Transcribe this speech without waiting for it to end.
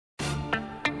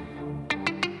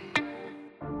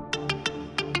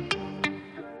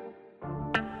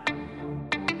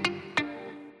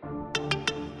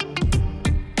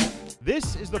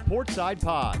This is the Portside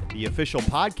Pod, the official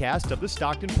podcast of the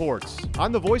Stockton Ports.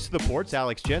 I'm the voice of the Ports,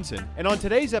 Alex Jensen, and on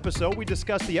today's episode, we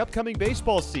discuss the upcoming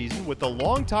baseball season with the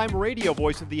longtime radio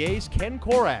voice of the A's, Ken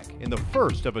Korach, in the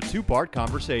first of a two-part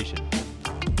conversation.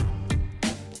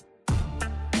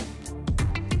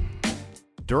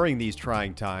 During these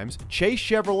trying times, Chase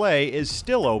Chevrolet is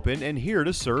still open and here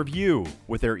to serve you.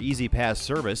 With their Easy Pass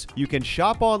service, you can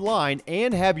shop online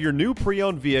and have your new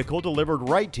pre-owned vehicle delivered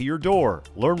right to your door.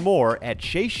 Learn more at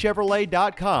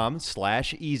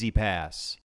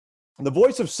chasechevrolet.com/easypass. The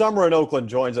voice of summer in Oakland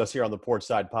joins us here on the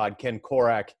Portside Pod, Ken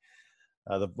Korach,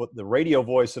 the radio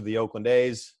voice of the Oakland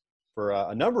A's for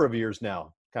a number of years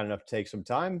now. Kind enough to take some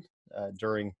time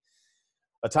during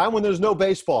a time when there's no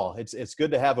baseball. It's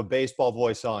good to have a baseball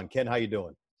voice on. Ken, how you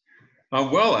doing?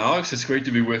 Well, Alex, it's great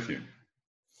to be with you.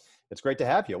 It's great to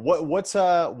have you.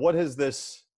 What has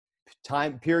this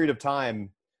period of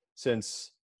time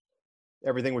since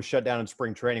everything was shut down in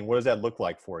spring training, what does that look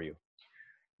like for you?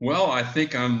 Well, I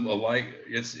think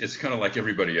it's kind of like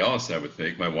everybody else, I would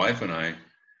think. My wife and I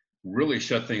really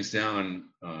shut things down.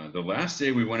 The last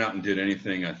day we went out and did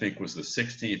anything, I think, was the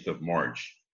 16th of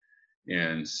March.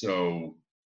 And so,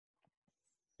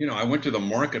 I went to the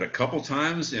market a couple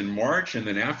times in March, and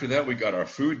then after that, we got our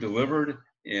food delivered.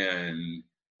 And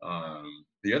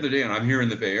the other day, and I'm here in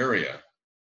the Bay Area,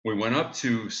 we went up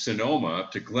to Sonoma,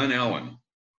 up to Glen Ellen,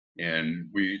 and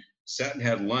we sat and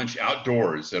had lunch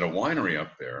outdoors at a winery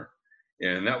up there.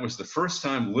 And that was the first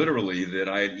time, literally, that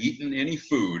I had eaten any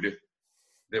food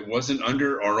that wasn't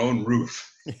under our own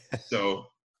roof. So,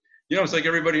 it's like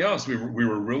everybody else. We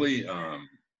were really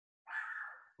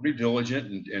pretty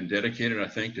diligent and dedicated, I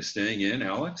think, to staying in,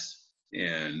 Alex,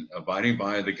 and abiding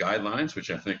by the guidelines, which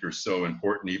I think are so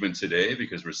important even today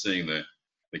because we're seeing the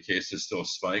cases still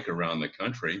spike around the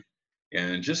country,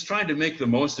 and just trying to make the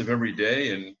most of every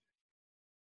day. And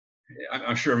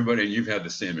I'm sure everybody, and you've had the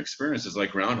same experiences, like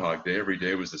Groundhog Day. Every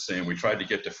day was the same. We tried to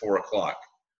get to 4 o'clock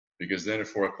because then at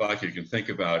 4 o'clock you can think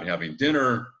about having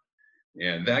dinner,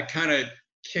 and that kind of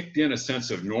kicked in a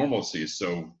sense of normalcy.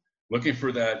 So looking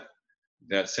for that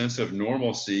sense of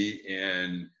normalcy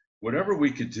and whatever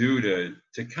we could do to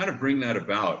kind of bring that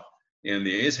about. And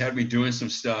the A's had me doing some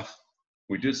stuff.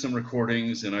 We did some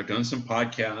recordings, and I've done some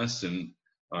podcasts and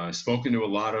spoken to a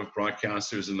lot of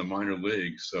broadcasters in the minor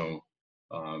leagues. So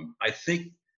I think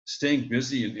staying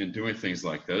busy and doing things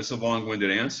like that, it's a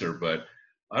long-winded answer, but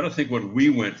I don't think what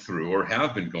we went through or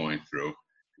have been going through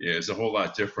is a whole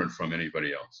lot different from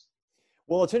anybody else.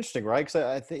 Well, it's interesting, right? Because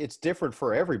I think it's different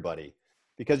for everybody.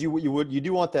 Because you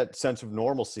do want that sense of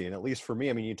normalcy, and at least for me,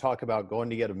 I mean, you talk about going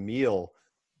to get a meal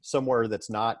somewhere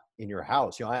that's not in your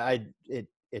house. It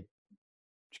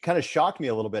kind of shocked me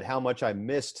a little bit how much I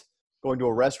missed going to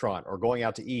a restaurant or going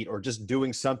out to eat or just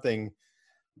doing something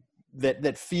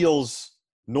that feels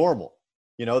normal.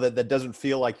 That doesn't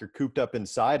feel like you're cooped up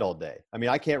inside all day. I mean,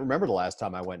 I can't remember the last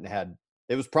time I went and had.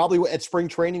 It was probably at spring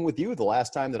training with you the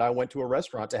last time that I went to a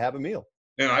restaurant to have a meal.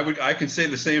 And I can say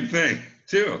the same thing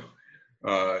too.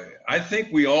 I think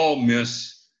we all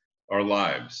miss our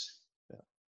lives,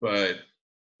 but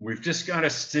we've just got to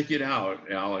stick it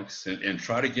out, Alex, and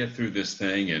try to get through this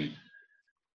thing. And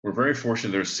we're very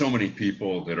fortunate. There's so many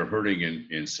people that are hurting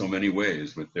in so many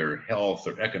ways with their health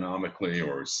or economically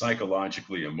or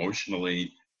psychologically,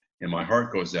 emotionally. And my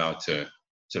heart goes out to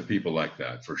people like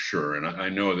that for sure. And I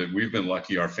know that we've been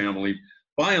lucky. Our family,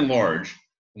 by and large,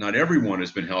 not everyone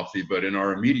has been healthy, but in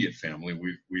our immediate family,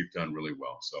 we've done really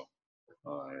well. So.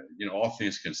 All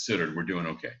things considered, we're doing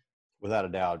okay. Without a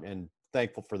doubt, and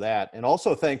thankful for that. And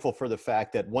also thankful for the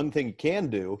fact that one thing you can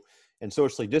do and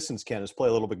socially distance can is play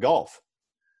a little bit of golf.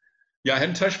 Yeah, I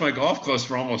hadn't touched my golf clubs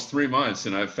for almost 3 months,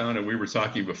 and I've found that we were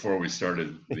talking before we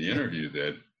started the interview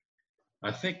that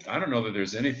I don't know that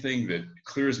there's anything that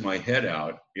clears my head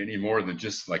out any more than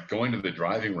just like going to the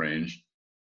driving range.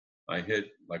 I hit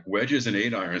like wedges and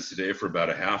 8-irons today for about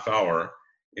a half hour,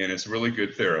 and it's really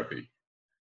good therapy.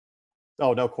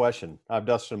 Oh, no question. I've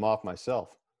dusted them off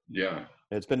myself. Yeah.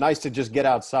 It's been nice to just get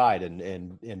outside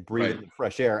and breathe the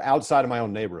fresh air outside of my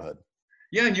own neighborhood.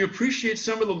 Yeah, and you appreciate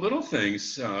some of the little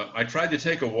things. I tried to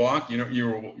take a walk.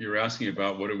 You were asking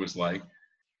about what it was like.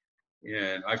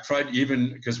 And I've tried,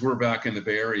 even because we're back in the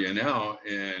Bay Area now,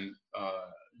 and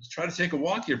try to take a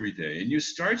walk every day. And you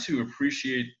start to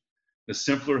appreciate the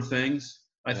simpler things.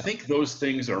 I think those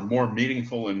things are more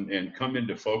meaningful and come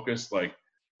into focus, like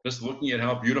just looking at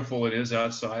how beautiful it is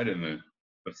outside and the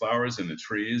flowers and the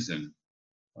trees. And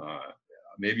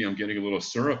maybe I'm getting a little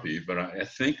syrupy, but I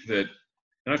think that,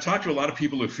 and I've talked to a lot of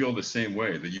people who feel the same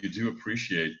way, that you do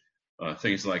appreciate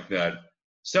things like that.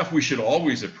 Stuff we should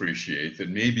always appreciate that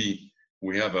maybe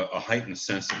we have a heightened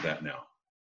sense of that now.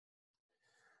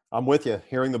 I'm with you.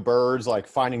 Hearing the birds, like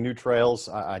finding new trails.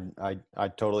 I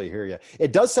totally hear you.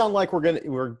 It does sound like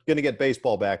we're gonna get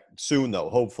baseball back soon, though.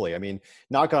 Hopefully, I mean,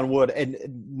 knock on wood. And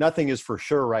nothing is for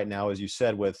sure right now, as you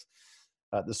said, with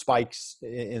the spikes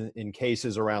in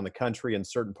cases around the country in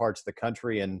certain parts of the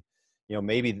country, and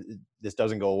maybe this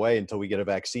doesn't go away until we get a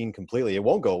vaccine completely. It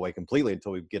won't go away completely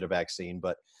until we get a vaccine,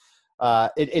 but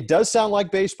it does sound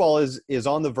like baseball is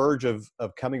on the verge of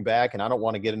coming back, and I don't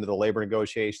want to get into the labor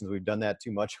negotiations. We've done that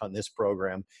too much on this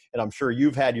program, and I'm sure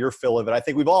you've had your fill of it. I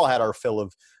think we've all had our fill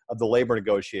of the labor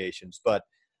negotiations, but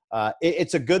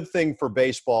it's a good thing for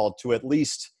baseball to at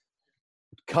least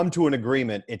come to an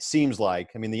agreement. It seems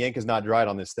like, I mean, the ink is not dried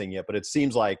on this thing yet, but it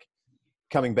seems like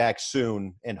coming back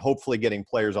soon and hopefully getting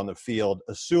players on the field,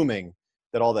 assuming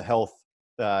that all the health,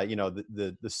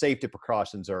 the safety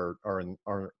precautions are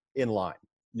in line.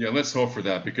 Yeah, let's hope for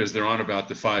that, because they're on about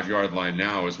the 5-yard line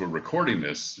now as we're recording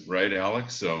this, right,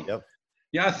 Alex? So yep.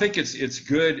 Yeah, I think it's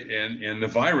good, and the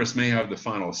virus may have the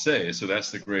final say. So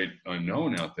that's the great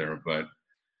unknown out there. But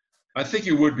I think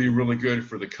it would be really good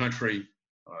for the country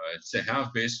to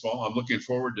have baseball. I'm looking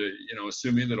forward to,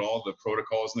 assuming that all the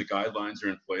protocols and the guidelines are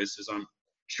in place, as I'm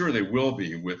sure they will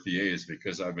be with the A's,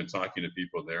 because I've been talking to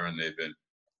people there and they've been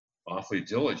awfully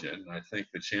diligent. And I think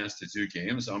the chance to do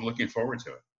games, I'm looking forward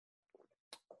to it.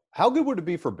 How good would it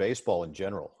be for baseball in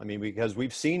general? I mean, because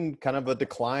we've seen kind of a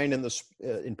decline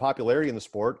in popularity in the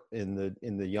sport in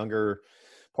the younger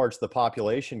parts of the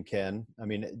population. Ken, I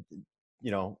mean,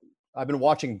 I've been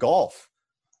watching golf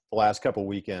the last couple of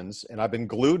weekends, and I've been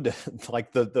glued to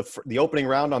like the opening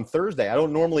round on Thursday. I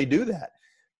don't normally do that,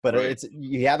 but right.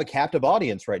 You have a captive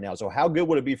audience right now. So how good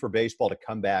would it be for baseball to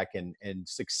come back and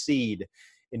succeed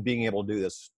in being able to do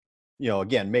this?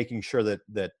 Again, making sure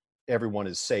that everyone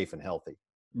is safe and healthy.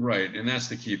 Right, and that's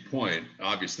the key point.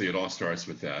 Obviously, it all starts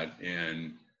with that,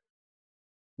 and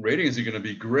ratings are going to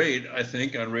be great, I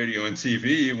think, on radio and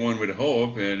TV. One would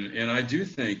hope, and I do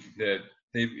think that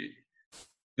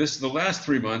the last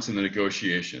 3 months in the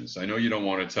negotiations. I know you don't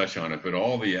want to touch on it, but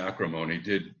all the acrimony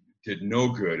did no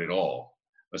good at all,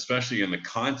 especially in the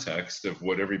context of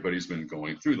what everybody's been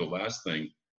going through. The last thing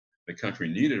the country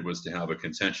needed was to have a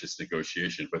contentious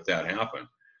negotiation, but that happened.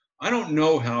 I don't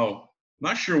know how.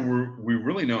 Not sure we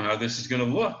really know how this is going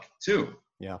to look, too.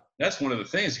 Yeah. That's one of the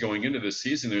things going into this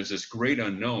season. There's this great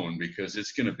unknown, because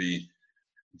it's going to be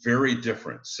very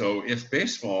different. So if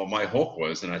baseball, my hope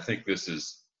was, and I think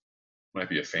this might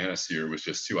be a fantasy or was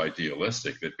just too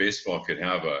idealistic, that baseball could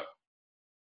have a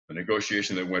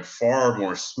negotiation that went far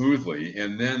more smoothly,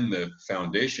 and then the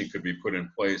foundation could be put in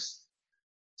place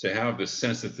to have the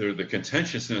sense that the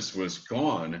contentiousness was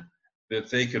gone,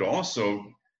 that they could also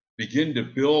begin to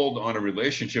build on a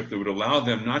relationship that would allow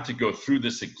them not to go through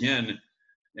this again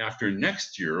after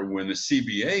next year when the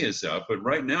CBA is up. But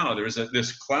right now,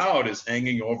 this cloud is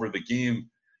hanging over the game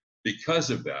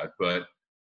because of that. But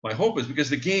my hope is, because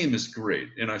the game is great,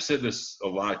 and I've said this a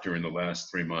lot during the last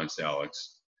 3 months,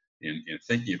 Alex, in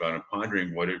thinking about and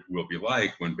pondering what it will be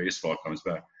like when baseball comes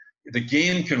back. The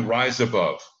game can rise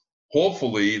above.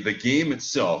 Hopefully, the game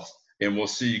itself, and we'll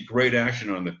see great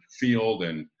action on the field,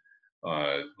 and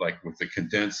like with the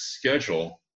condensed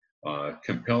schedule,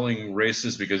 compelling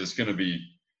races, because it's going to be,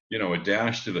 a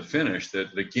dash to the finish, that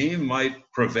the game might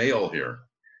prevail here.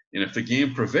 And if the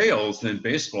game prevails, then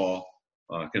baseball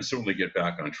can certainly get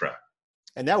back on track.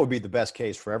 And that would be the best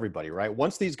case for everybody, right?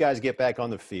 Once these guys get back on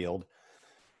the field,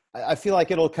 I feel like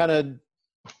it'll kind of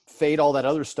fade all that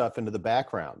other stuff into the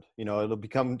background. It'll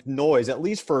become noise, at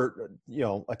least for,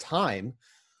 a time.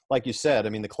 Like you said, I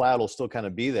mean, the cloud will still kind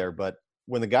of be there, but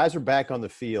when the guys are back on the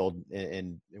field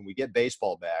and we get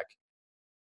baseball back,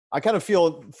 I kind of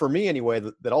feel, for me anyway,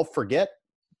 that I'll forget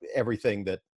everything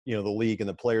that, the league and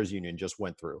the players union just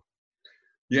went through.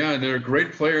 Yeah, and there are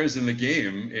great players in the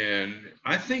game, and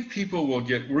I think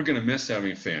we're going to miss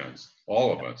having fans,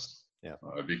 all of us,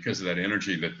 because of that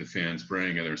energy that the fans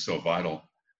bring, and they're so vital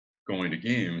going to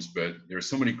games. But there's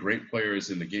so many great players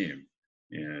in the game.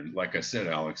 And like I said,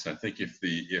 Alex, I think if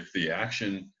the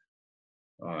action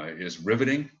is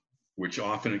riveting, which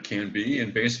often it can be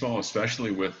in baseball,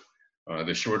 especially with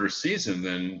the shorter season,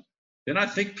 then I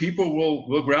think people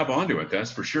will grab onto it.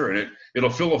 That's for sure, and it'll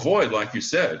fill a void, like you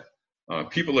said.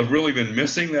 People have really been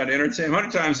missing that entertainment. How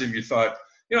many times have you thought,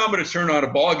 I'm going to turn on a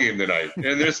ball game tonight,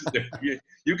 and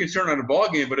you can turn on a ball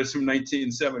game, but it's from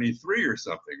 1973 or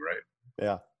something, right?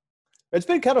 Yeah, it's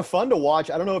been kind of fun to watch.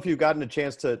 I don't know if you've gotten a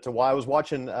chance to I was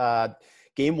watching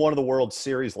Game 1 of the World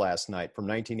Series last night from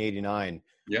 1989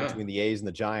 between the A's and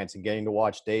the Giants, and getting to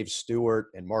watch Dave Stewart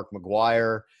and Mark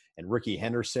McGwire and Ricky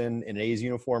Henderson in an A's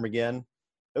uniform again.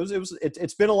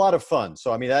 It's been a lot of fun.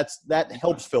 So I mean, that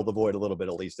helps fill the void a little bit,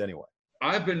 at least anyway.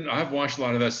 I've watched a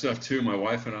lot of that stuff too, my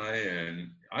wife and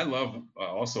I love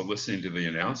also listening to the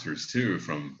announcers too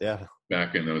from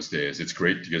back in those days. It's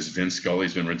great because Vince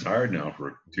Scully's been retired now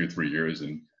for 2 or 3 years,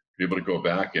 and be able to go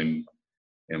back and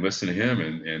listen to him.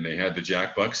 And they had the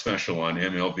Jack Buck special on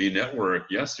MLB Network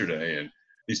yesterday, and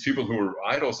these people who were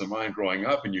idols of mine growing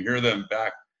up, and you hear them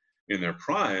back in their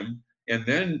prime, and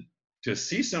then to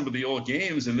see some of the old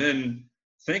games, and then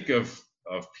think of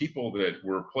people that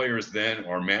were players then,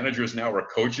 or managers now, or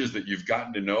coaches that you've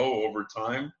gotten to know over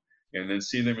time, and then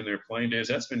see them in their playing days.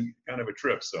 That's been kind of a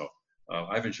trip. So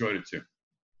I've enjoyed it too.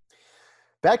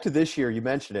 Back to this year, you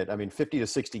mentioned it. I mean, 50 to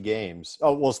 60 games.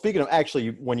 Oh, well, speaking of, actually,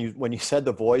 when you said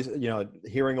the voice,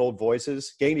 hearing old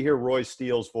voices, getting to hear Roy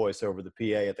Steele's voice over the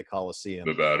PA at the Coliseum.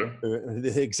 The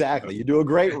batter. Exactly. You do a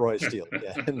great Roy Steele.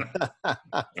 Yeah.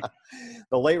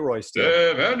 The late Roy Steele.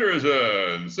 Dave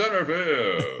Henderson, center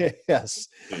field. Yes.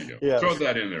 There you go. Yes. Throw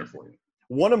that in there for you.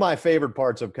 One of my favorite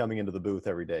parts of coming into the booth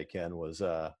every day, Ken, was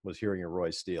hearing a Roy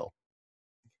Steele.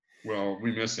 Well,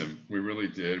 we miss him. We really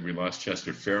did. We lost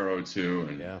Chester Farrow too,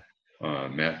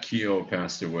 and Matt Keogh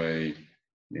passed away,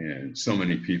 and so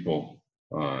many people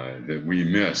that we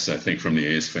miss, I think, from the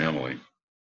A's family.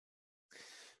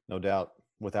 No doubt,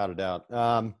 without a doubt.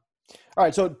 All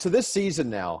right, so to this season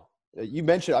now, you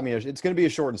mentioned, I mean, it's going to be a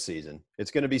shortened season.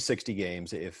 It's going to be 60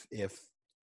 games if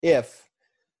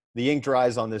the ink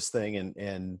dries on this thing,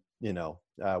 and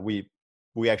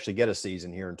we actually get a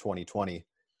season here in 2020.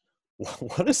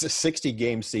 What is a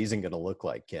 60-game season going to look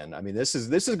like, Ken? I mean, this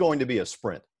is going to be a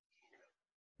sprint.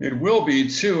 It will be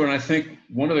too, and I think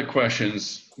one of the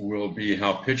questions will be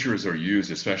how pitchers are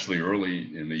used, especially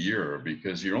early in the year,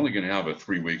 because you're only going to have a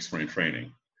 3-week spring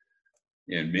training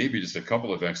and maybe just a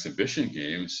couple of exhibition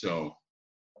games. So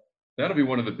that'll be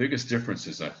one of the biggest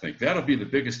differences, I think. That'll be the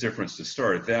biggest difference to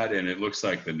start. That, and it looks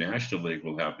like the National League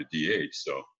will have the DH,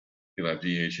 so you'll have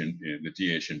DH in the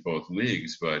DH in both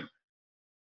leagues, but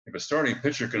if a starting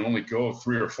pitcher can only go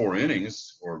 3 or 4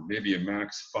 innings, or maybe a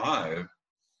max 5,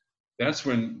 that's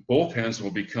when bullpens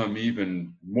will become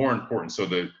even more important. So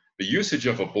the usage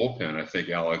of a bullpen, I think,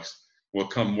 Alex, will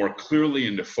come more clearly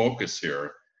into focus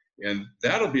here. And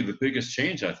that'll be the biggest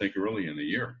change, I think, early in the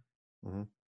year. Mm-hmm.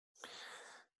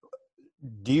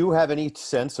 Do you have any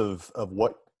sense of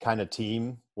what kind of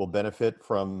team will benefit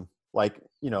from, like,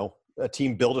 a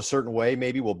team built a certain way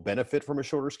maybe will benefit from a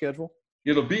shorter schedule?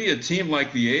 It'll be a team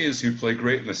like the A's who play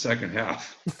great in the second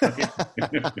half.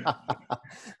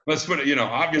 Let's put it,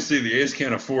 obviously the A's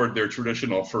can't afford their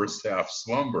traditional first half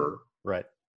slumber. Right.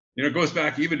 It goes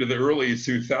back even to the early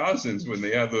 2000s when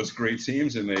they had those great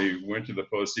teams and they went to the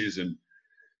postseason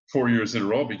 4 years in a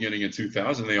row, beginning in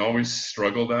 2000. They always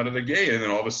struggled out of the gate. And then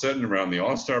all of a sudden around the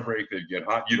All-Star break, they'd get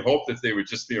hot. You'd hope that they would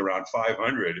just be around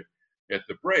 500 at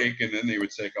the break, and then they would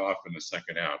take off in the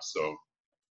second half. So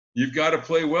you've got to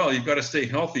play well. You've got to stay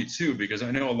healthy too, because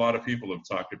I know a lot of people have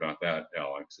talked about that,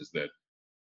 Alex, is that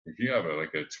if you have a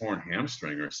torn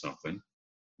hamstring or something,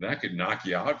 that could knock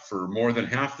you out for more than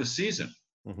half the season.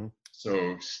 Mm-hmm.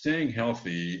 So staying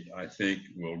healthy, I think,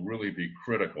 will really be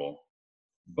critical.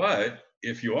 But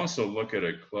if you also look at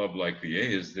a club like the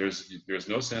A's, there's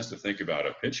no sense to think about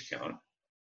a pitch count.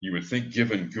 You would think,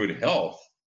 given good health,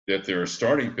 that their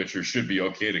starting pitcher should be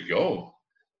okay to go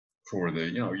for the,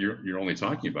 you're only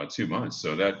talking about 2 months.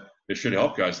 So that it should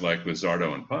help guys like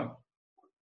Luzardo and Puck.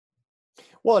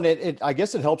 Well, and I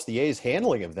guess it helps the A's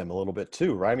handling of them a little bit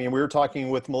too, right? I mean, we were talking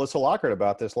with Melissa Lockhart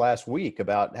about this last week,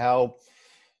 about how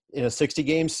in a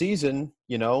 60-game season,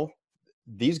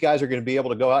 these guys are going to be able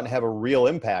to go out and have a real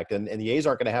impact, and the A's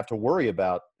aren't going to have to worry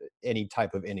about any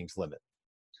type of innings limit.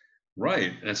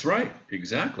 Right. That's right.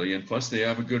 Exactly. And plus they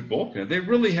have a good bullpen. They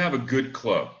really have a good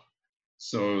club.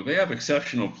 So they have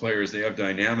exceptional players. They have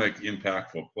dynamic,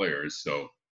 impactful players. So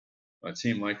a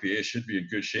team like the A's should be in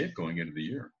good shape going into the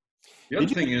year. The other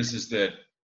thing is that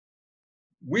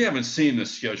we haven't seen the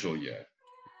schedule yet,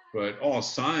 but all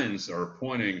signs are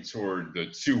pointing toward the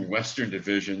 2 Western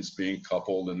divisions being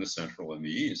coupled in the Central and the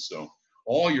East. So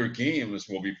all your games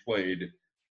will be played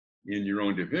in your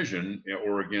own division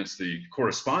or against the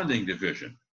corresponding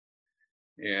division.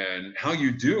 And how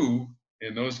you do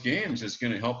in those games is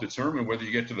going to help determine whether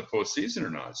you get to the postseason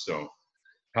or not. So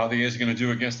how the A's are going to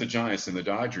do against the Giants and the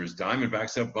Dodgers.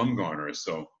 Diamondbacks have Bumgarner.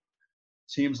 So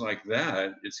teams like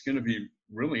that, it's going to be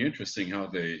really interesting how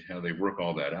they work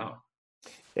all that out.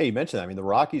 Yeah, you mentioned that. I mean, the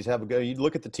Rockies have a good – you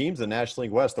look at the teams in the National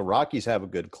League West, the Rockies have a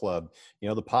good club.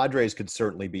 The Padres could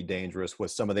certainly be dangerous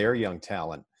with some of their young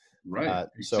talent. Right.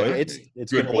 So exactly.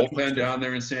 it's good bullpen down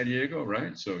there in San Diego,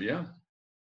 right? So, yeah.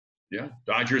 Yeah.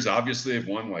 Dodgers obviously have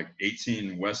won like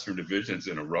 18 Western divisions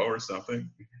in a row or something.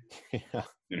 Yeah.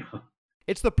 You know.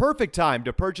 It's the perfect time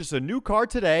to purchase a new car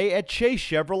today at Chase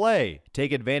Chevrolet.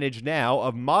 Take advantage now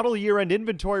of model year-end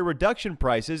inventory reduction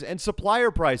prices and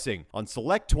supplier pricing on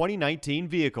select 2019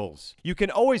 vehicles. You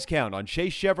can always count on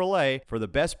Chase Chevrolet for the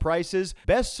best prices,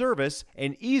 best service,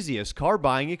 and easiest car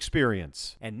buying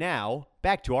experience. And now,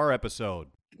 back to our episode.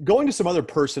 Going to some other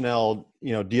personnel,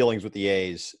 dealings with the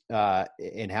A's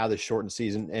and how this shortened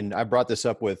season, and I brought this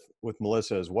up with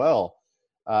Melissa as well.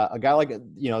 A guy like,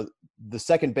 the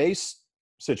second base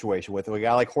situation with a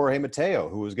guy like Jorge Mateo,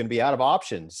 who was going to be out of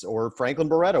options, or Franklin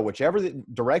Barreto, whichever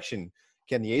direction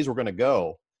the A's were going to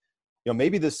go.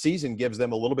 Maybe this season gives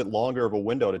them a little bit longer of a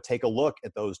window to take a look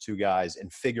at those two guys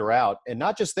and figure out, and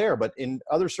not just there, but in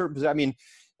other certain, I mean,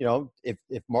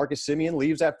 if Marcus Semien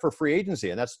leaves that for free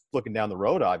agency, and that's looking down the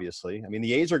road, obviously, I mean,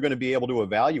 the A's are going to be able to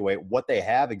evaluate what they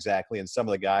have exactly in some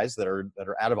of the guys that are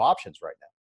out of options right now.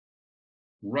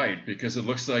 Right, because it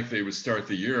looks like they would start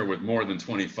the year with more than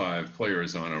 25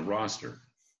 players on a roster.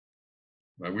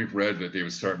 Right, we've read that they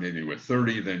would start maybe with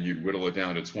 30, then you'd whittle it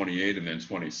down to 28, and then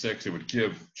 26. It would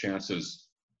give chances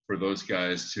for those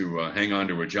guys to hang on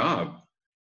to a job.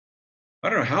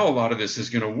 I don't know how a lot of this is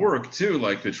going to work, too,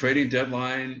 like the trading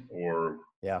deadline or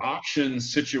option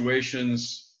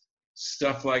situations,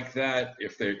 stuff like that.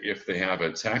 If they have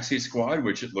a taxi squad,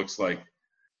 which it looks like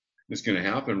is going to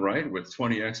happen, right? With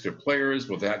 20 extra players,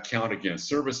 will that count against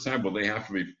service time? Will they have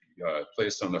to be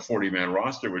placed on the 40-man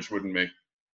roster, which wouldn't make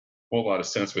a whole lot of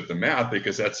sense with the math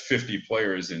because that's 50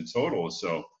 players in total.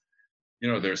 So,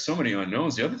 there's so many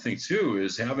unknowns. The other thing, too,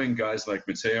 is having guys like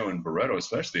Mateo and Barreto,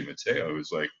 especially Mateo,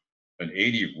 who's like an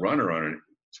 80 runner on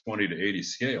a 20 to 80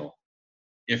 scale.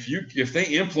 If they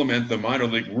implement the minor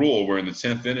league rule where in the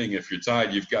 10th inning, if you're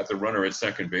tied, you've got the runner at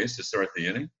second base to start the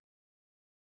inning.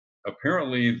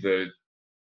 Apparently,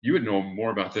 you would know more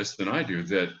about this than I do,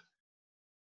 that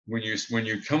when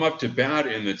you come up to bat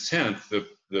in the 10th,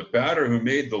 the batter who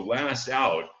made the last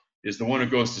out is the one who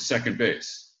goes to second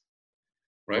base,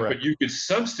 right? Correct. But you could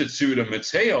substitute a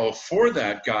Mateo for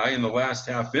that guy in the last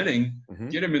half inning,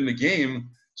 get him in the game,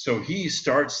 so he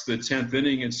starts the 10th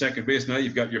inning at second base. Now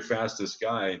you've got your fastest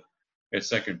guy at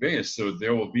second base. So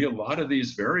there will be a lot of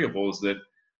these variables that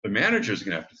the manager's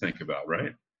going to have to think about,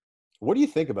 right? What do you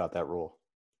think about that rule?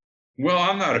 Well,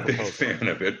 I'm not a big fan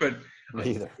of it, but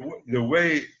neither. The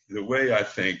way I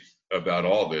think about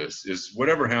all this is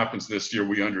whatever happens this year,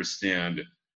 we understand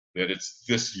that it's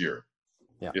this year.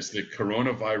 Yeah. It's the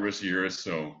coronavirus year,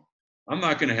 so I'm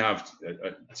not going to have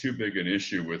too big an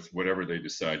issue with whatever they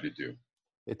decide to do.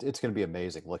 It's going to be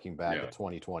amazing looking back at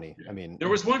 2020. Yeah. I mean, there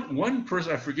was one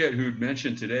person I forget who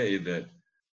mentioned today that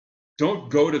don't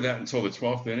go to that until the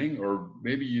 12th inning, or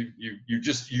maybe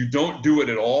you don't do it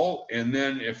at all, and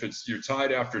then if you're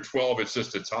tied after 12, it's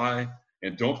just a tie,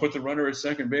 and don't put the runner at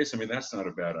second base. I mean, that's not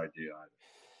a bad idea either.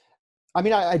 I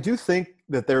mean, I do think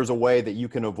that there's a way that you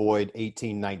can avoid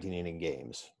 18, 19 inning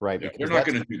games, right? Yeah, they're not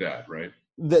going to do that, right?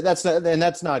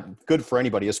 That's not good for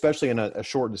anybody, especially in a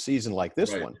shortened season like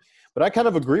this one. But I kind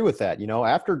of agree with that.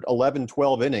 After 11,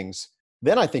 12 innings,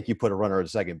 then I think you put a runner at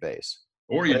second base.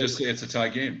 Or you just say it's a tie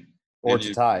game. Or it's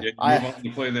a tie. You move on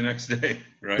to play the next day,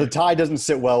 right? The tie doesn't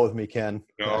sit well with me, Ken.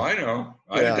 No, I know.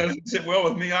 It doesn't sit well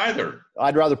with me either.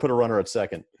 I'd rather put a runner at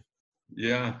second.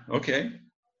 Yeah, okay.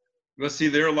 Let's see,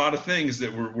 there are a lot of things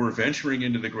that we're venturing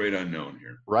into the great unknown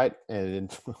here. Right.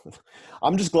 And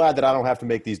I'm just glad that I don't have to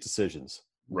make these decisions.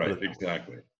 Right,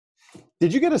 exactly.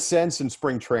 Did you get a sense in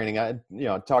spring training? I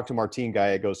talked to Martin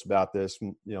Gallegos about this,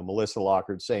 Melissa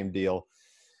Lockhart, same deal,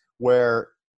 where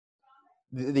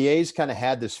the A's kind of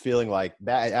had this feeling like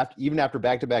even after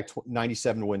back-to-back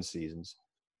 97 win seasons,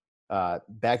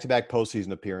 back-to-back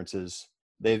postseason appearances,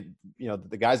 the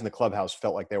guys in the clubhouse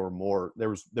felt like there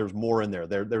was more in there.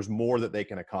 There's more that they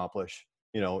can accomplish,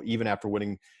 even after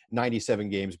winning 97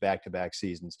 games back-to-back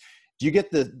seasons. Do you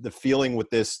get the feeling with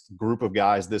this group of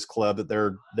guys, this club, that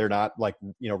they're not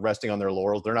resting on their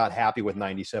laurels? They're not happy with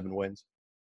 97 wins?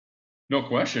 No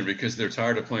question, because they're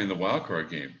tired of playing the wild card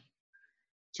game.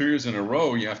 2 years in a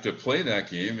row, you have to play that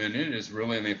game, and it is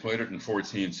really, and they played it in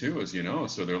 14 too, as you know.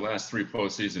 So their last 3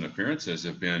 postseason appearances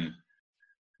have been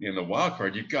in the wild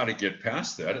card. You've got to get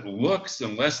past that. It looks,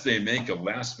 unless they make a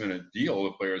last-minute deal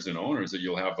with players and owners, that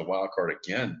you'll have the wild card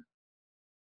again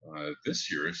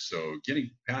this year. So getting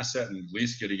past that and at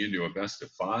least getting into a best of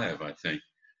 5, I think,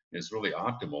 is really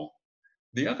optimal.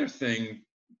 The other thing,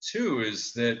 too,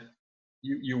 is that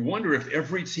you wonder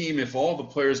if all the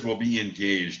players will be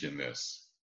engaged in this.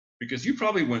 Because you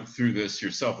probably went through this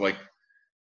yourself, like,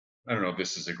 I don't know if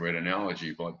this is a great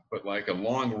analogy, but like a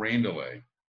long rain delay.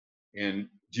 And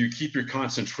do you keep your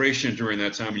concentration during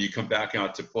that time when you come back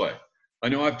out to play? I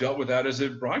know I've dealt with that as a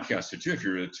broadcaster too. If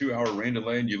you're a 2-hour rain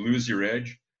delay and you lose your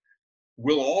edge,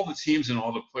 will all the teams and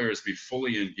all the players be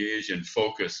fully engaged and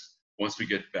focused once we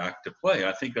get back to play?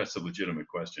 I think that's a legitimate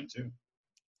question too.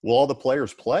 Will all the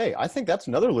players play? I think that's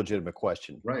another legitimate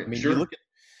question. Right. I mean, sure. you look at,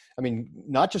 I mean,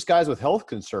 not just guys with health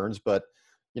concerns, but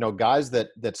guys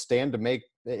that stand to make,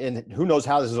 and who knows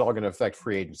how this is all going to affect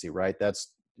free agency, right?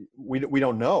 We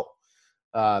don't know.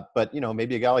 But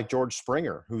maybe a guy like George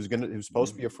Springer, who's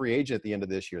supposed to be a free agent at the end of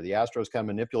this year. The Astros kind of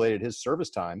manipulated his service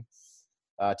time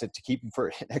to keep him for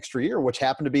an extra year, which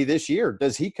happened to be this year.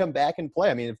 Does he come back and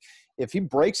play? I mean, if he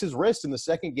breaks his wrist in the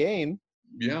second game,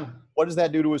 yeah, what does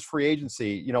that do to his free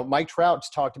agency? Mike Trout's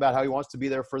talked about how he wants to be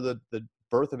there for the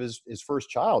birth of his first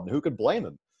child, and who could blame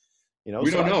him?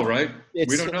 We don't know, right? We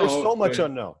don't know. There's so much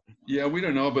unknown. Yeah, we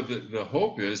don't know. But the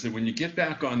hope is that when you get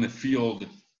back on the field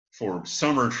for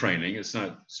summer training, it's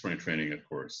not spring training, of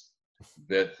course,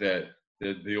 that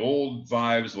the old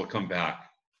vibes will come back.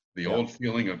 The old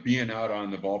feeling of being out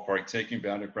on the ballpark, taking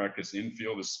batting practice,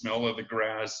 infield, the smell of the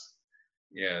grass,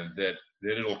 that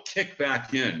it'll kick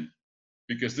back in,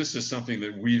 because this is something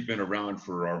that we've been around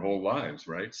for our whole lives,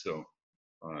 right? So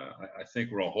I think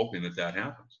we're all hoping that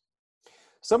happens.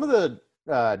 Some of the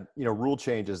rule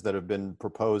changes that have been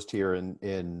proposed here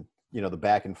in the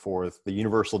back and forth, the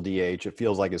universal DH, it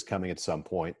feels like is coming at some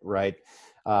point, right?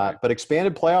 But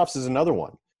expanded playoffs is another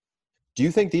one. Do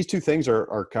you think these two things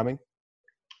are coming?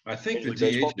 I think the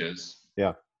baseball? DH is.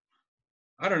 Yeah.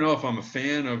 I don't know if I'm a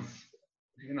fan of,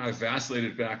 I've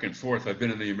vacillated back and forth. I've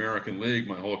been in the American League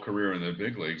my whole career in the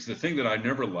big leagues. The thing that I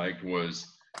never liked was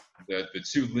that the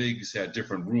two leagues had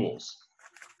different rules.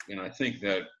 And I think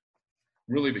that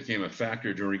really became a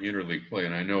factor during interleague play.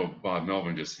 And I know Bob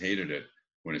Melvin just hated it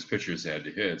when his pitchers had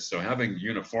to hit. So having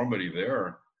uniformity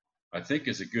there, I think,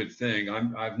 is a good thing.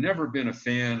 I've never been a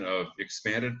fan of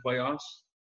expanded playoffs.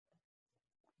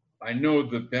 I know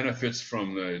the benefits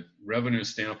from the revenue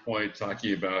standpoint,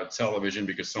 talking about television,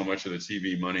 because so much of the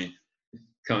TV money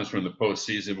comes from the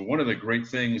postseason. But one of the great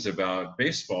things about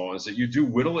baseball is that you do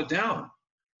whittle it down.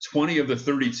 20 of the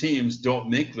 30 teams don't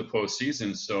make the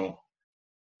postseason. So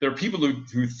there are people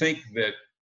who think that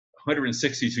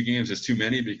 162 games is too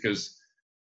many because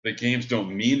the games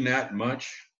don't mean that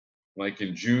much, like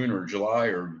in June or July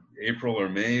or April or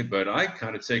May. But I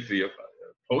kind of take the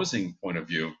opposing point of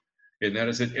view, and that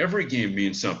is that every game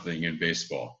means something in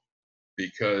baseball,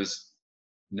 because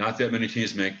not that many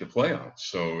teams make the playoffs.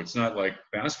 So it's not like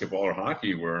basketball or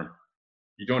hockey where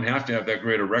you don't have to have that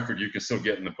great a record. You can still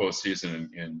get in the postseason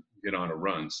and get on a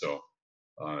run. So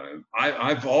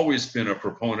I've always been a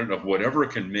proponent of whatever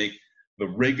can make the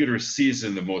regular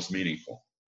season the most meaningful.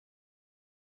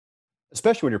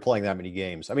 Especially when you're playing that many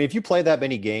games. I mean, if you play that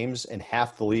many games and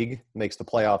half the league makes the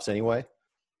playoffs anyway,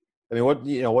 I mean,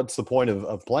 what's the point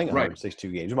of playing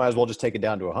 162 games? You might as well just take it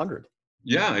down to 100.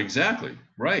 Yeah, exactly.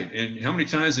 Right. And how many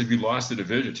times have you lost the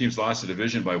division? Teams lost the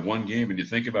division by one game, and you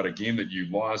think about a game that you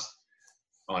lost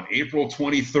on April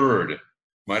 23rd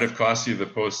might have cost you the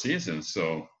postseason.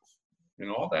 So,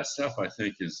 all that stuff, I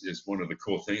think, is one of the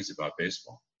cool things about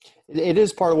baseball. It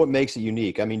is part of what makes it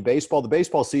unique. I mean, the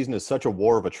baseball season is such a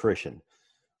war of attrition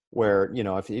where,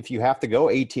 if you have to go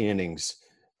 18 innings,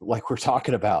 like we're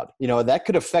talking about, that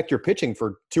could affect your pitching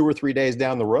for 2 or 3 days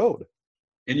down the road.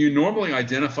 And you normally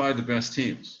identify the best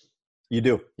teams. You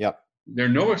do. Yep. There are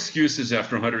no excuses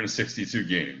after 162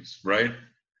 games, right?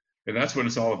 And that's what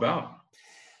it's all about.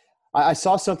 I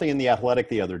saw something in The Athletic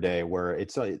the other day where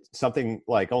it's something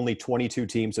like only 22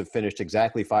 teams have finished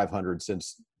exactly 500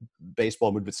 since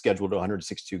baseball moved its schedule to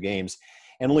 162 games.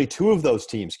 And only 2 of those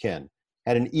teams, Ken,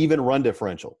 had an even run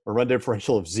differential, a run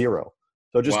differential of 0.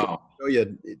 So just to show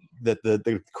you that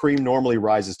the cream normally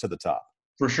rises to the top.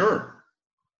 For sure.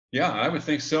 Yeah, I would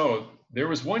think so. There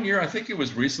was one year, I think it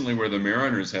was recently, where the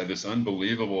Mariners had this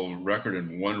unbelievable record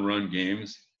in one-run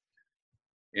games.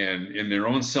 And in their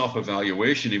own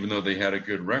self-evaluation, even though they had a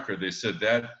good record, they said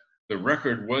that the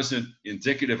record wasn't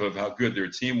indicative of how good their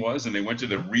team was, and they went to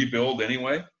the rebuild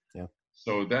anyway. Yeah.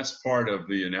 So that's part of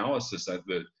the analysis,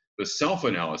 the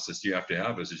self-analysis you have to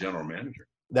have as a general manager.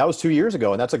 That was 2 years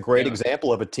ago, and that's a great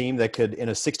example of a team that could, in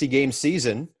a 60-game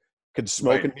season, could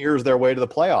smoke and mirrors their way to the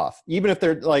playoff. Even if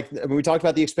they're we talked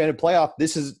about the expanded playoff,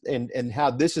 this is and how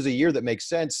this is a year that makes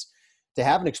sense to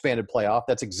have an expanded playoff.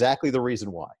 That's exactly the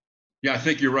reason why. Yeah, I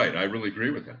think you're right. I really agree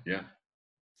with that. Yeah.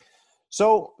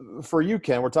 So for you,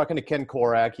 Ken, we're talking to Ken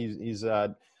Korach. He's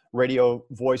a radio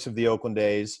voice of the Oakland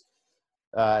A's.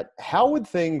 How would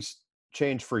things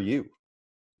change for you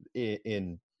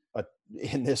in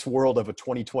this world of a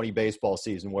 2020 baseball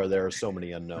season where there are so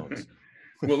many unknowns?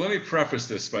 Well, let me preface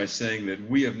this by saying that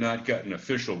we have not gotten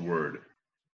official word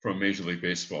from Major League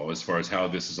Baseball as far as how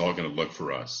this is all going to look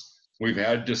for us. We've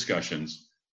had discussions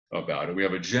about it. We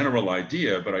have a general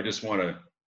idea, but I just want to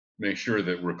make sure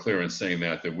that we're clear in saying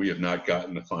that we have not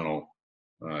gotten the final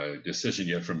decision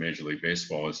yet from Major League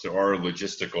Baseball as to our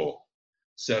logistical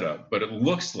setup. But it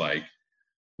looks like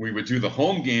we would do the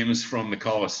home games from the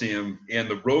Coliseum and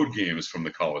the road games from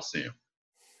the Coliseum.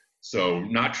 So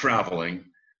not traveling.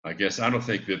 I guess I don't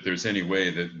think that there's any way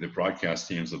that the broadcast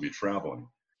teams will be traveling.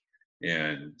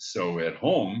 And so at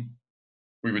home,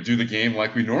 we would do the game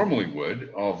like we normally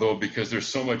would, although because there's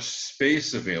so much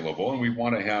space available and we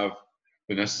want to have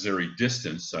the necessary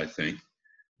distance, I think,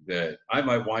 that I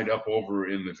might wind up over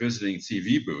in the visiting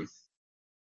TV booth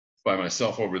by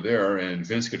myself over there, and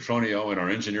Vince Cotroneo and our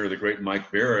engineer, the great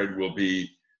Mike Barrett, will be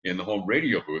in the home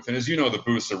radio booth. And as you know, the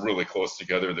booths are really close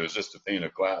together. There's just a pane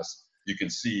of glass you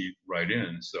can see right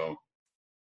in. So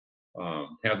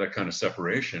have that kind of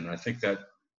separation. I think that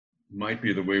might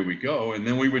be the way we go. And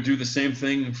then we would do the same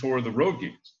thing for the road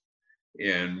games.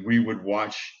 And we would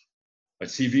watch a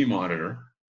TV monitor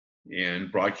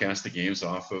and broadcast the games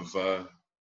off of a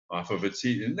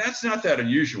TV. And that's not that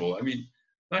unusual. I mean,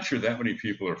 not sure that many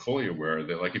people are fully aware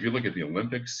that, like, if you look at the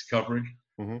Olympics coverage,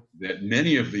 that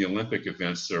many of the Olympic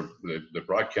events are the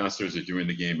broadcasters are doing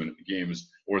the games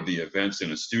or the events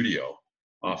in a studio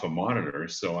off a monitor.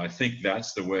 So I think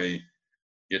that's the way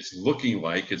it's looking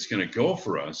like it's going to go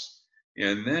for us.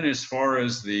 And then as far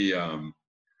as the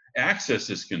access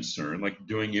is concerned, like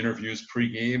doing interviews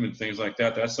pregame and things like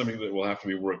that, that's something that will have to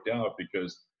be worked out,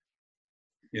 because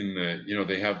in the,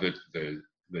 they have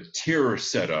the tier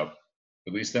set up.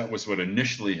 At least that was what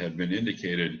initially had been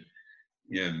indicated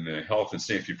in the health and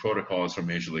safety protocols from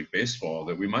Major League Baseball,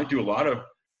 that we might do a lot of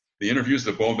the interviews,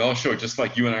 the Bo Mel show, just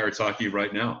like you and I are talking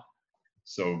right now.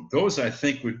 So those, I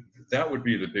think, would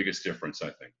be the biggest difference,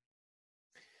 I think.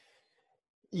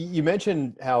 You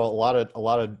mentioned how a lot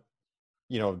of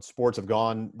sports have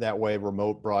gone that way,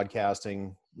 remote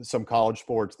broadcasting, some college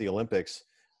sports, the Olympics.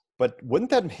 But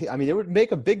wouldn't that, it would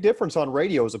make a big difference on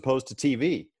radio as opposed to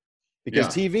TV. Because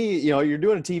TV, you're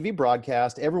doing a TV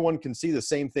broadcast, everyone can see the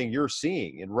same thing you're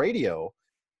seeing. In radio,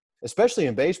 especially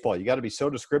in baseball, you got to be so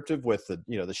descriptive with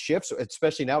the shifts,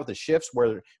 especially now with the shifts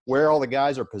where all the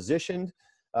guys are positioned.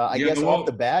 I guess off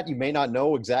the bat, you may not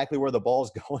know exactly where the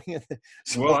ball's going.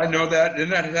 Well, I know that,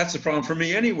 and that's a problem for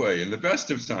me anyway. In the best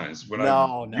of times, when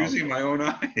I'm using my own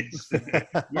eyes,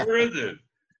 where is it?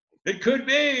 It could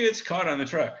be it's caught on the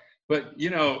track, but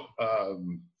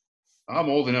I'm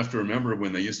old enough to remember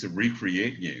when they used to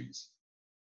recreate games.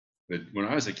 That when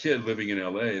I was a kid living in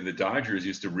LA, the Dodgers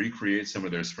used to recreate some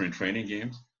of their spring training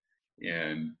games,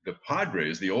 and the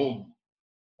Padres, the old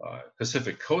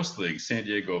Pacific Coast League, San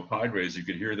Diego Padres, you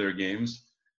could hear their games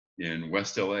in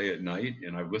West LA at night,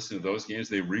 and I've listened to those games.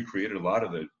 They recreated a lot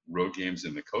of the road games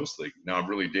in the Coast League. Now I'm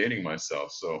really dating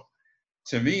myself. So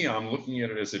to me, I'm looking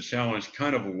at it as a challenge,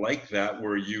 kind of like that,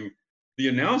 where the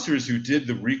announcers who did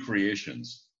the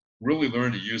recreations really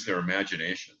learned to use their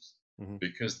imaginations,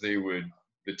 because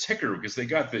because they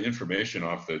got the information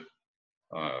off the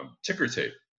ticker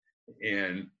tape,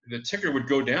 and the ticker would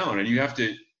go down, and you have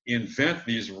to invent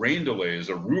these rain delays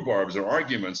or rhubarbs or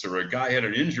arguments, or a guy had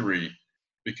an injury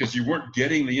because you weren't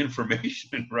getting the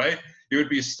information, right? You would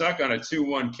be stuck on a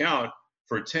 2-1 count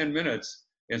for 10 minutes.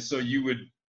 And so you would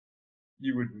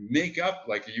make up,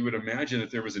 like, you would imagine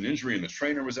that there was an injury and the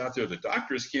trainer was out there, the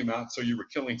doctors came out, so you were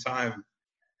killing time.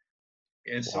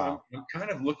 And so I'm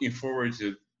kind of looking forward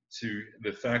to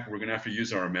the fact we're going to have to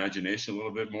use our imagination a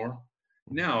little bit more.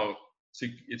 Now, to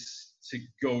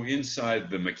go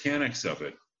inside the mechanics of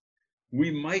it, we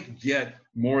might get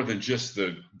more than just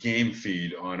the game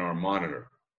feed on our monitor.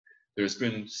 There's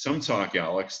been some talk,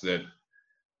 Alex, that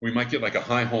we might get like a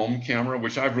high home camera,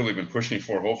 which I've really been pushing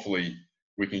for. Hopefully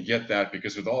we can get that,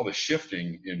 because with all the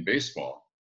shifting in baseball,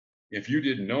 if you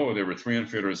didn't know there were 3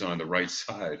 infielders on the right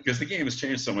side, because the game has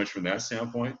changed so much from that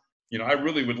standpoint, I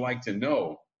really would like to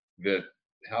know that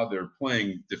how they're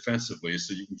playing defensively,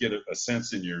 so you can get a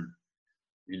sense in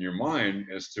your mind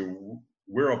as to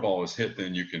where a ball is hit.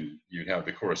 Then you'd have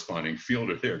the corresponding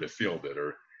fielder there to field it,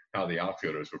 or how the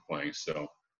outfielders were playing. So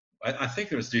I think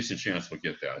there's a decent chance we'll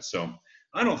get that. So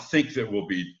I don't think that we'll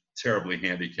be terribly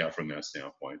handicapped from that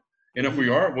standpoint. And if we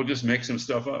are, we'll just make some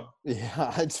stuff up.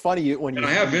 Yeah, it's funny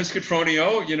I have Vince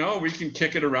Cotroneo. We can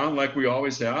kick it around like we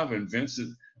always have, and Vince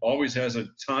always has a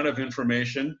ton of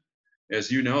information,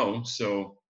 as you know.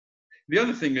 So the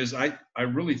other thing is, I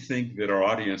really think that our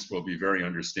audience will be very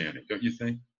understanding. Don't you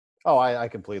think? Oh, I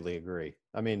completely agree.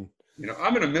 I'm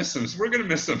going to miss some. We're going to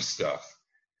miss some stuff.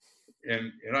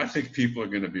 and I think people are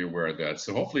going to be aware of that.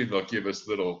 So hopefully they'll give us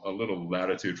a little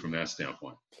latitude from that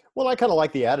standpoint. Well, I kind of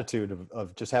like the attitude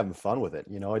of just having fun with it.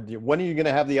 You know, when are you going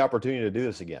to have the opportunity to do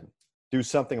this again? Do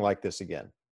something like this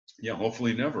again? Yeah,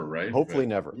 hopefully never, right? Hopefully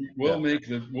never. We'll make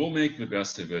the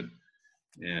best of it.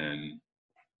 And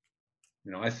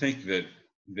I think that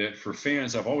for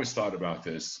fans, I've always thought about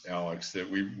this, Alex, that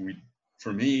we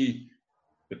for me,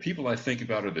 the people I think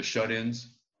about are the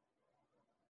shut-ins.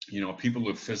 People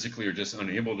who physically are just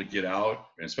unable to get out,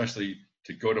 especially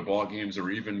to go to ball games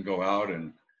or even go out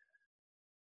and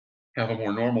have a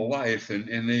more normal life.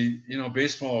 And they,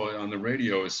 baseball on the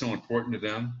radio is so important to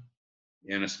them.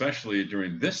 And especially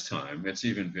during this time, it's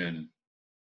even been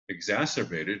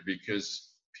exacerbated because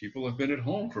people have been at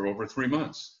home for over 3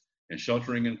 months and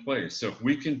sheltering in place. So if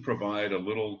we can provide a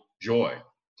little joy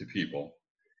to people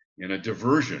and a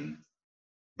diversion,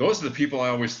 those are the people I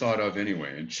always thought of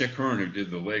anyway. And Chick Hearn, who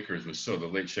did the Lakers, the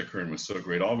late Chick Hearn was so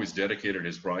great, always dedicated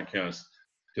his broadcast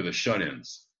to the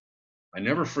shut-ins. I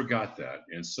never forgot that.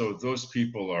 And so those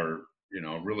people are,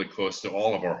 really close to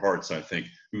all of our hearts, I think,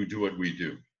 who do what we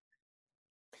do.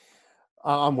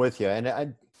 I'm with you.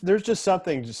 And there's just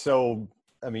something so,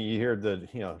 you hear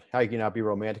how you cannot be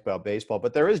romantic about baseball,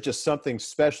 but there is just something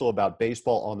special about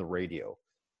baseball on the radio.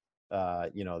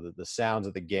 The sounds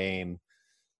of the game.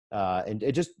 And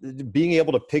it just being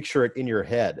able to picture it in your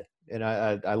head. And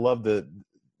I love the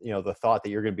thought that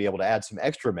you're going to be able to add some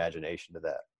extra imagination to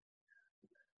that.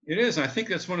 It is. I think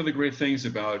that's one of the great things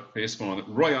about baseball.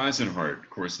 Roy Eisenhart, of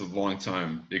course, the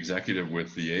longtime executive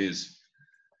with the A's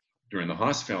during the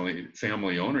Haas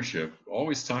family ownership,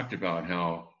 always talked about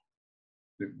how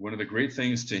one of the great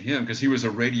things to him, because he was a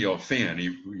radio fan,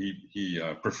 he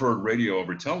preferred radio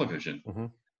over television, mm-hmm.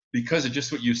 because of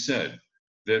just what you said,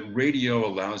 that radio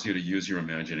allows you to use your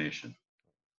imagination.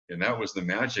 And that was the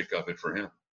magic of it for him.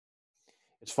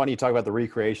 It's funny you talk about the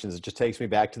recreations. It just takes me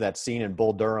back to that scene in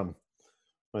Bull Durham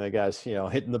when the guys,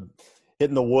 hitting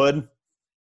the wood.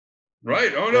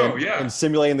 Right. Oh, no. Yeah. And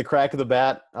simulating the crack of the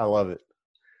bat. I love it.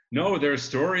 No, there are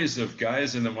stories of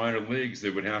guys in the minor leagues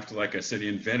that would have to, like I said,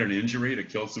 invent an injury to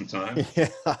kill some time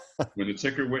when the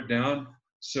ticker went down.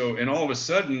 So, and all of a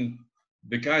sudden,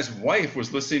 the guy's wife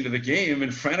was listening to the game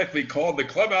and frantically called the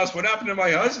clubhouse. What happened to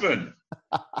my husband?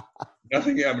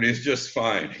 Nothing happened. He's just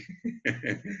fine.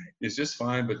 He's just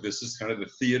fine. But this is kind of the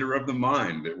theater of the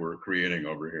mind that we're creating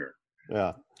over here.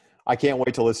 Yeah. I can't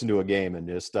wait to listen to a game and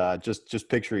just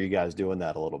picture you guys doing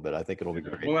that a little bit. I think it'll be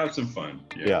great. We'll have some fun.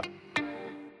 Yeah.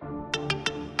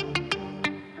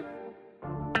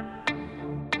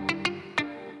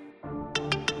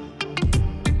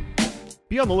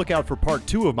 Be on the lookout for part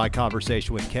 2 of my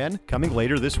conversation with Ken coming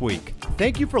later this week.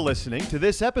 Thank you for listening to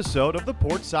this episode of the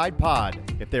Portside Pod.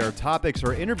 If there are topics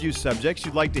or interview subjects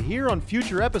you'd like to hear on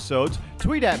future episodes,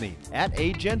 tweet at me at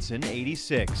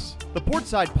ajensen86. The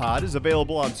Portside Pod is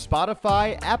available on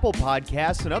Spotify, Apple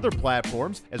Podcasts, and other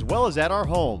platforms, as well as at our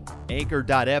home,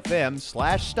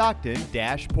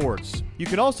 anchor.fm/Stockton-Ports. You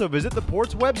can also visit the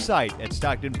Ports website at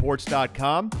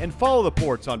stocktonports.com and follow the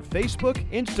Ports on Facebook,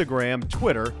 Instagram,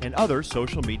 Twitter, and other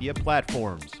social media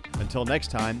platforms. Until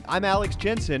next time, I'm Alex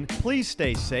Jensen. Please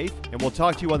stay safe, and we'll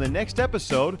talk to you on the next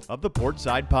episode of the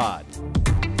Portside Pod.